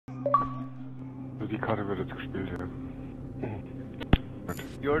die Karte wird jetzt gespielt, ja.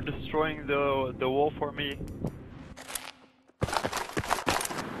 You're destroying the wall for me.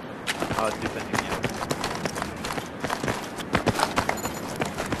 Ah, it's defending you.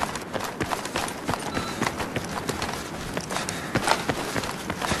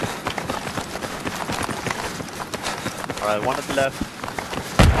 Alright, one at the left.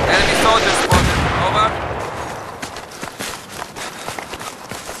 Enemy soldiers spotted. Over.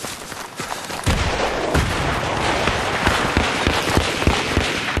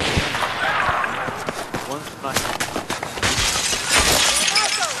 One sniper.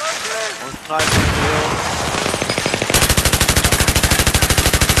 One sniper in the hill.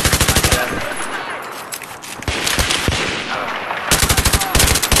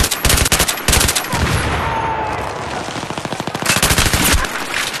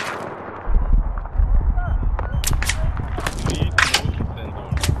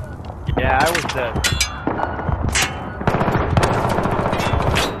 Yeah, I was dead.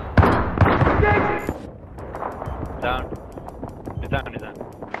 Down. He's down, he's down.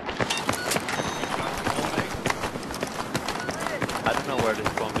 I don't know where this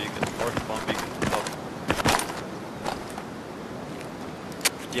spawn beacon or spawn beacon is up.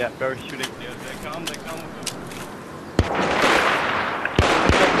 Yeah, they're shooting. Yeah, they come.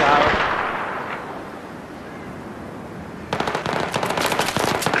 Down.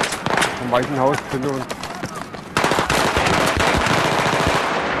 Vom Weißen Haus hinter uns.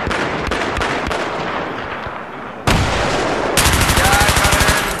 Yeah, I got an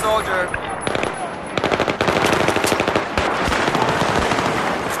enemy soldier.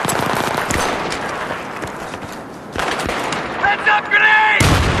 Heads up, grenade!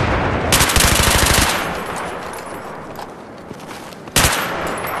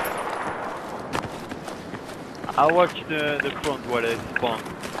 I'll watch the front where they spawn.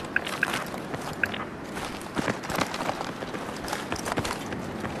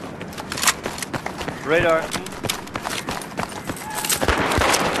 Radar.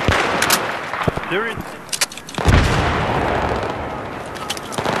 Seriously?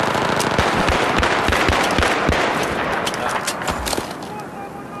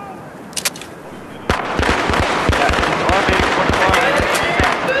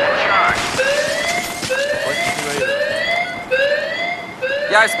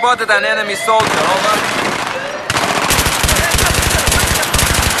 Yeah, I spotted an enemy soldier. Over.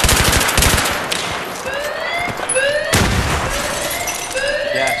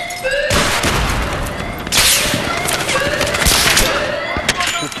 Yeah.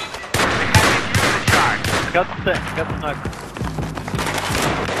 Got the sniper.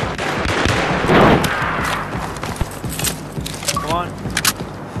 Come on.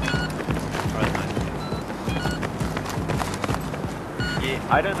 Alright, nice. Yeah,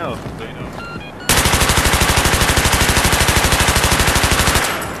 I don't know.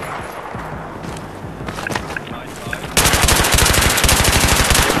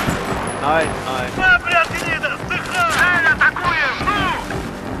 Nice, nice.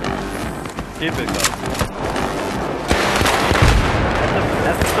 Keep it, guys.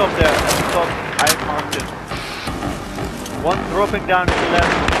 Let's stop there. Let's stop. I marked it. One dropping down to the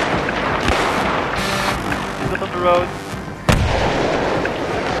left. He's up on the road.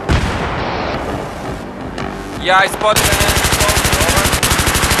 Yeah, I spotted an enemy soldier. Over.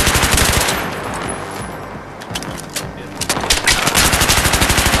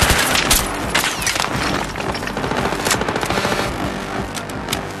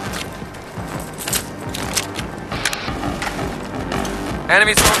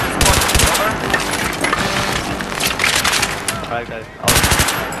 Enemy soldier spotted. Over. Alright, guys.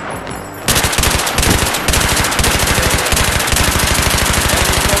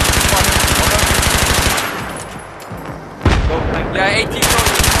 Yeah, 18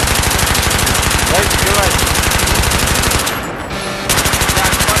 soldiers. Right, you're right. Yeah, I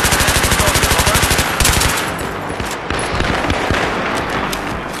spotted an enemy soldier. Over.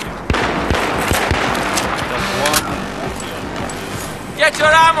 That's one. Get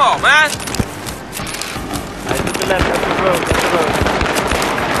your ammo, man! I to the left, that's the road, that's the road.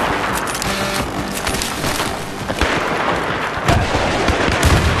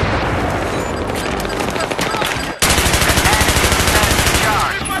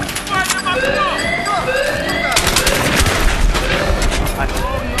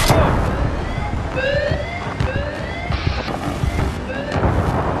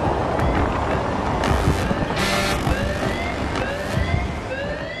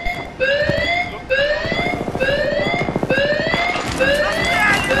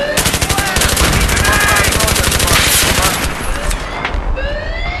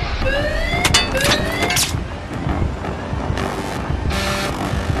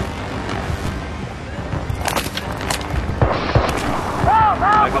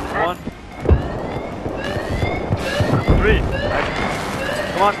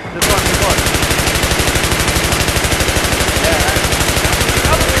 Come on, this one.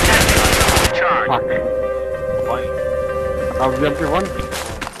 Fuck. Fine. Aber wir haben gewonnen.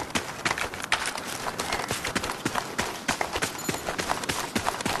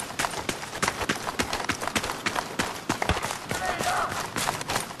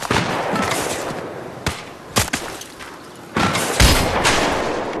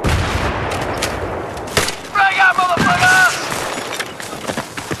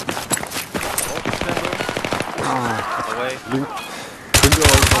 Away. Links. Hinter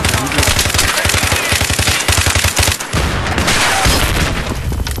euch auf der Hügel.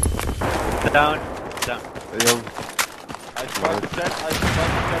 Down. Ja. I tried to set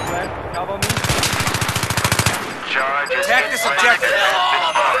left. Cover me. Attack this objective.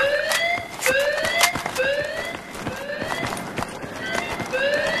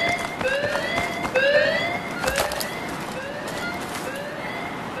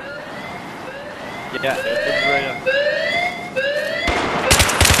 Yeah, it's right.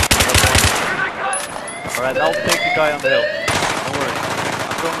 Alright, I'll take the guy on the hill. Don't worry.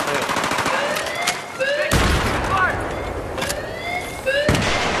 I'm going on the hill.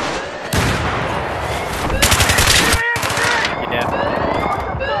 Yeah.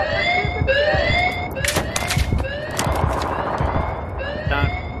 Down.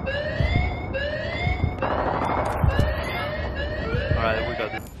 Alright, we got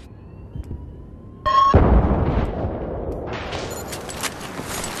this.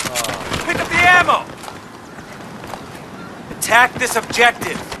 Pick up the ammo! Attack this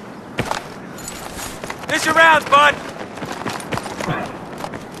objective! There's your rounds, bud!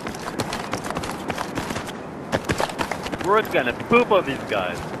 We're gonna poop on these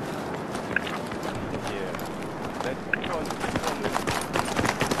guys. Yeah. Let's control it.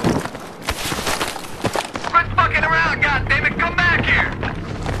 Quit fucking around, goddammit! Come back here!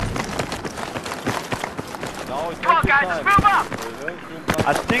 Now it's Come on, guys, let's move up!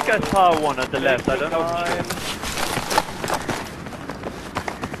 I think I saw one at the left. I don't know.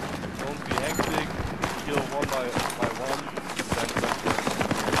 Don't be hectic. Kill one by one. Then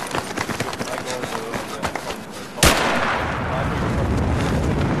I go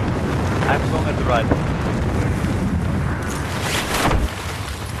I'm going at the right.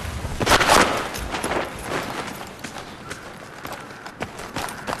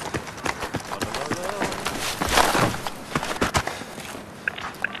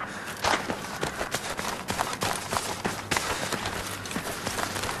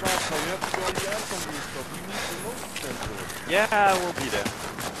 Yeah, I will be there.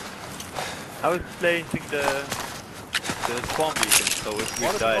 I was placing the spawn beacon, so if we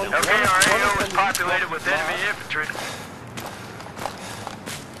die, then Okay, our AO is populated with enemy infantry.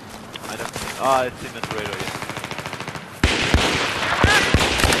 I don't think. Ah, it's in the radar.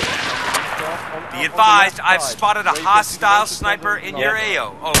 Yeah. Be advised, I've spotted a hostile sniper in your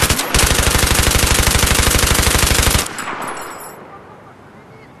AO. Over.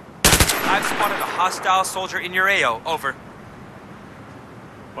 I've spotted a hostile soldier in your AO. Over.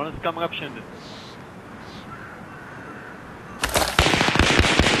 One is coming up, Shindy.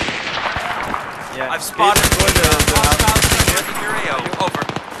 Yeah. I've spotted a hostile sniper in your AO. Over.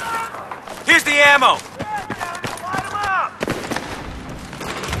 Here's the ammo!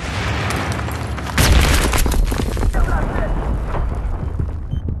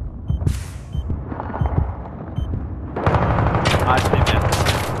 I see him.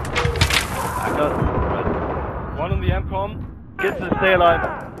 I got one on the MCOM. Get to stay alive.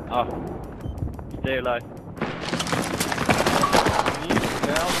 Oh. Stay alive. Need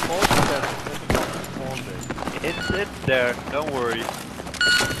now the most that spawn day. It's there, don't worry.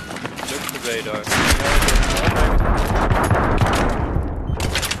 Look the radar.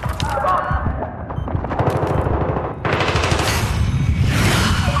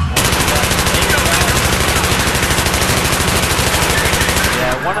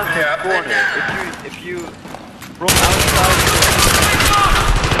 Yeah, one on the corner. If you from outside.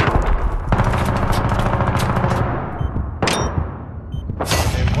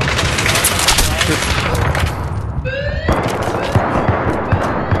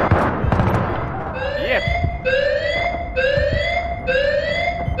 Yep.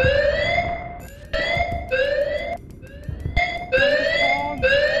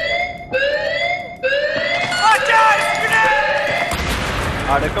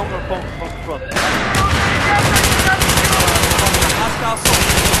 Ah, they're coming from front. Hostile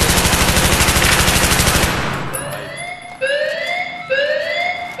soldier.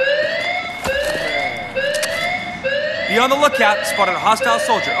 Be on the lookout. Spotted a hostile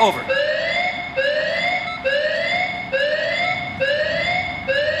soldier. Over.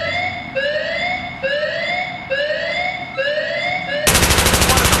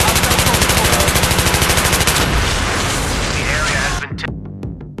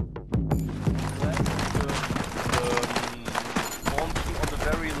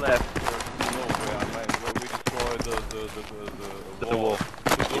 left. No, where we destroyed the wall.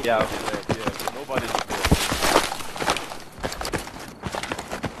 The Yeah. yeah, nobody's there.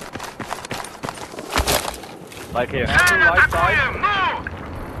 Like here. Right side.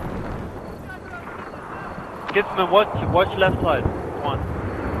 Gitsman, watch left side. One.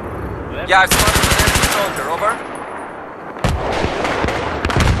 Left. Yeah, I've spotted an enemy soldier, over.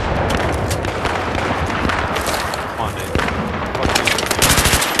 Come on, dude.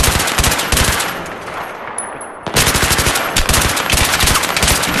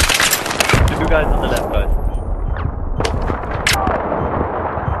 Two guys on the left, guys.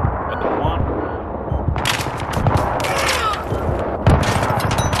 One.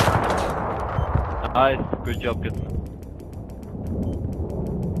 Nice, good job, Gitsman.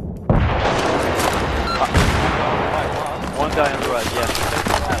 One guy on the right, yeah.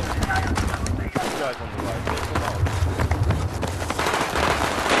 Two guys on the right. Take them out.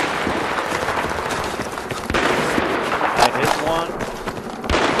 I hit one.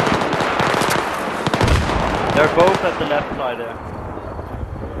 They're both at the left side there.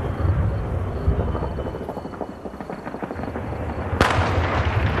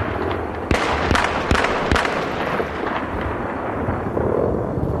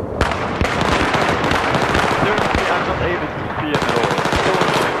 Seriously, I'm not able to see him at all.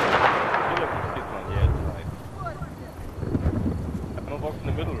 Still have this one, yeah, it's right. No box in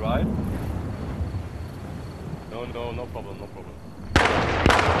the middle, right? No problem, no problem.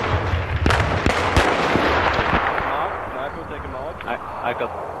 Mark, sniper, take him out. I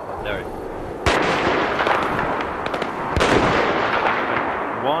got there.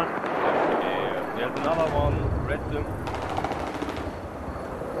 One. Yeah, there's another one, red sim.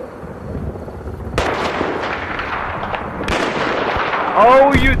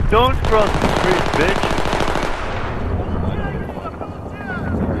 Oh, you don't cross the street, bitch.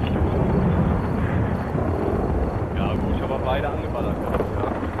 Ja gut, ich habe beide angeballert.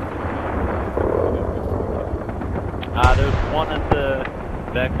 Ah, there's one at the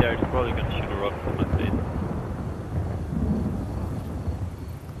back there. He's probably gonna shoot a rocket from my face.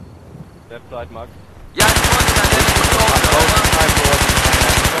 Left side, Max. Yeah, I've spotted an enemy soldier, over.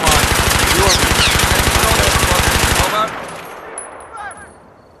 Come on, you are me. Enemy soldier spotted, over.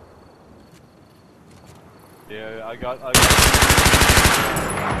 Yeah, I got. Watch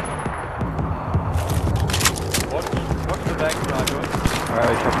the back, Sniper.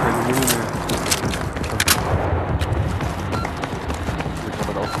 Ich hab keine Mine mehr. Ich hab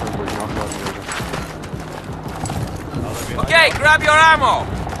halt aufgehört, wo ich nachladen wollte. Okay, grab your ammo.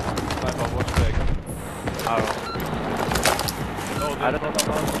 Sniper, watch back. Oh, Oh, I don't know.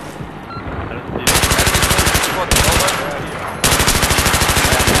 I don't see it. Enemy soldier spotted, over.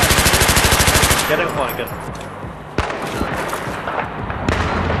 Get him, get him.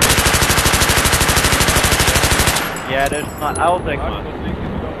 Yeah, there's not. I'll take Max, one. was links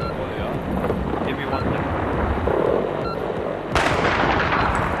ist wieder voll, ja? Give me 1 second.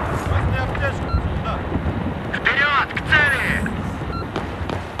 Вперед, к цели!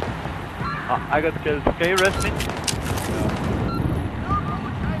 I got kills. Can you rest me?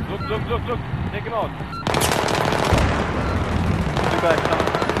 Look, take him out. Two guys coming.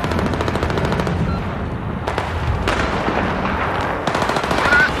 У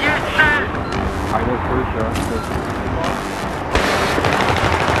нас есть цель! Einer ist durch, ja.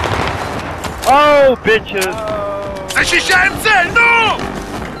 Oh, bitches! Защищаем цель, ну!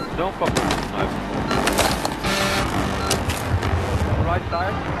 Don't fuck with my Right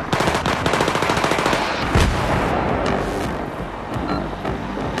side.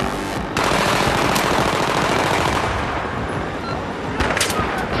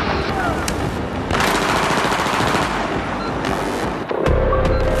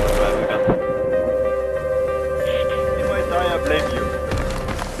 If I die, I blame you.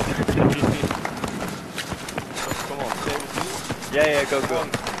 Come on, stay with me. Yeah, go.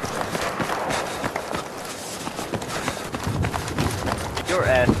 Your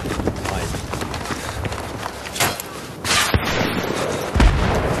ass. Nice.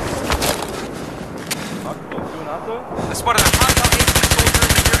 Max, don't do another. I spotted a hostile infantry soldier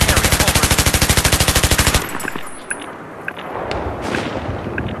in your area, over.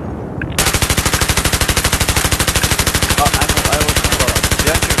 Oh, I was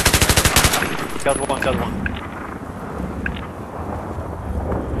behind you. Got one.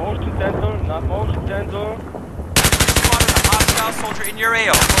 Motion sensor, not motion sensor. Spotted a hostile soldier in your AO,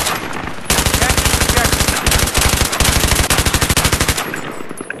 over. Capture the objective.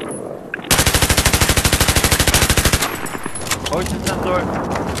 Motion sensor.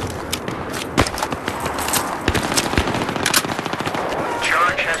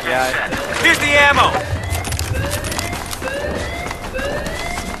 Charge has Yeah. set. Here's the ammo!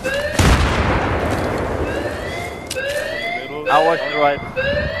 Middle. I was right.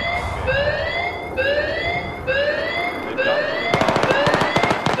 They jump.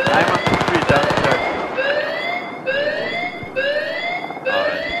 I'm on the street downstairs.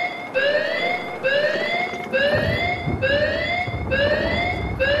 Alright.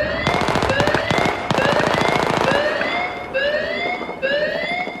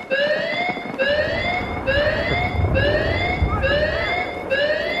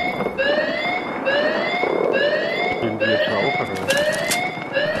 Gehen die jetzt schon auf, oder?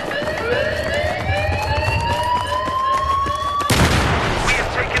 We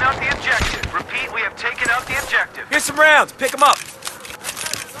have taken out the objective. Repeat, we have taken out the objective. Here's some rounds. Pick them up.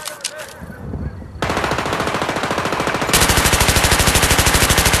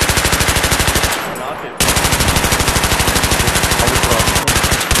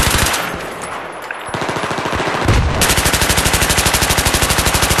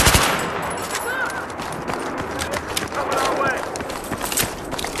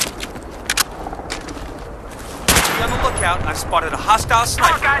 Be on the lookout. I've spotted a hostile Come on,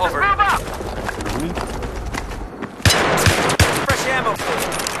 sniper. guys, let's Over. move up. Fresh ammo.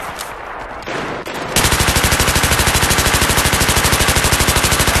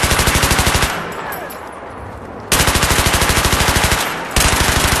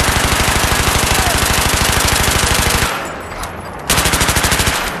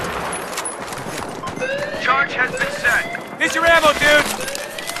 Charge has been set. Here's your ammo, dude.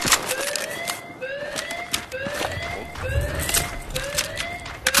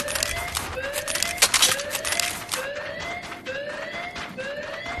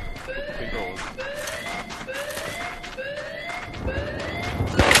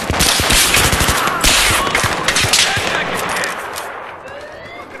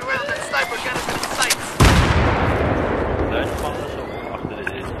 Looking around, that sniper got us in sights. Daar is van zo achter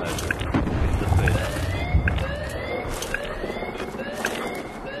de eerste sniper. De tweede.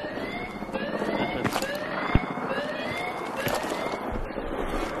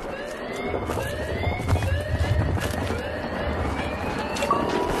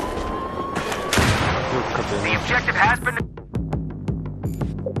 The objective has been...